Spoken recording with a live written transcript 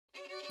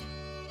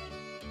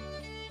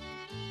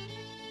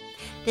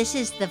This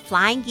is the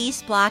flying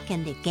geese block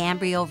in the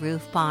Gambrel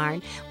roof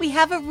barn. We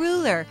have a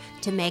ruler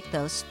to make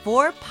those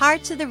 4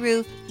 parts of the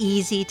roof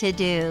easy to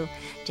do.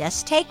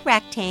 Just take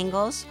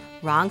rectangles,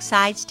 wrong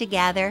sides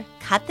together,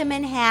 cut them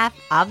in half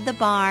of the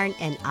barn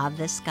and of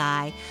the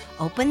sky.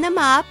 Open them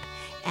up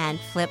and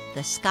flip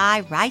the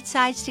sky right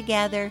sides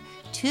together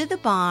to the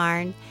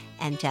barn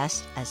and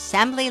just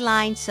assembly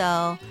line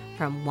sew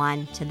from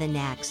one to the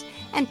next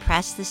and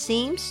press the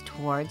seams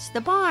towards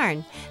the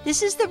barn.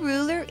 This is the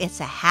ruler.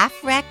 It's a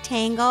half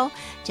rectangle.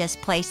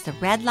 Just place the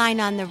red line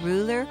on the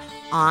ruler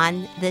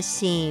on the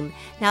seam.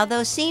 Now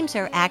those seams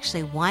are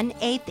actually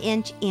 1/8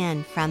 inch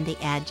in from the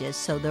edges,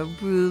 so the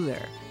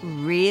ruler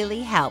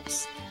really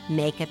helps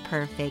make it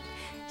perfect.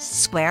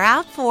 Square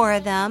out 4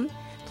 of them.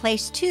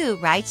 Place 2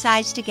 right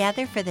sides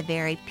together for the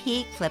very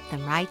peak. Flip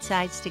them right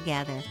sides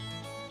together.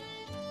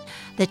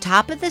 The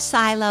top of the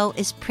silo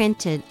is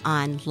printed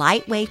on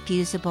lightweight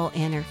fusible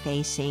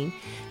interfacing.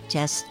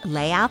 Just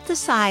lay out the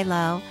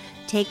silo,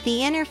 take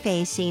the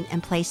interfacing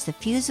and place the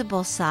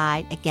fusible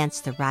side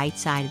against the right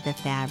side of the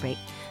fabric.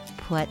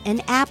 Put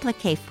an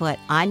applique foot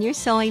on your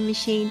sewing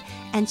machine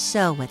and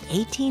sew with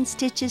 18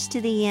 stitches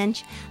to the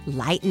inch.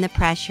 Lighten the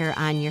pressure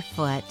on your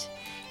foot.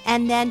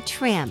 And then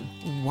trim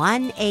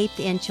 1/8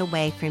 inch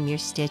away from your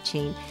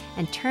stitching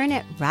and turn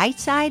it right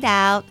side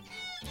out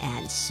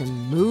and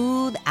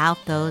smooth out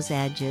those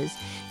edges.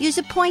 Use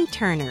a point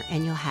turner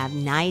and you'll have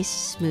nice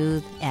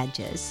smooth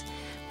edges.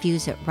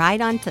 Fuse it right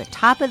onto the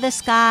top of the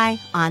sky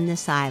on the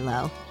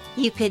silo.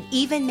 You could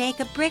even make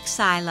a brick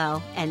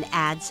silo and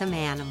add some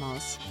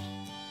animals.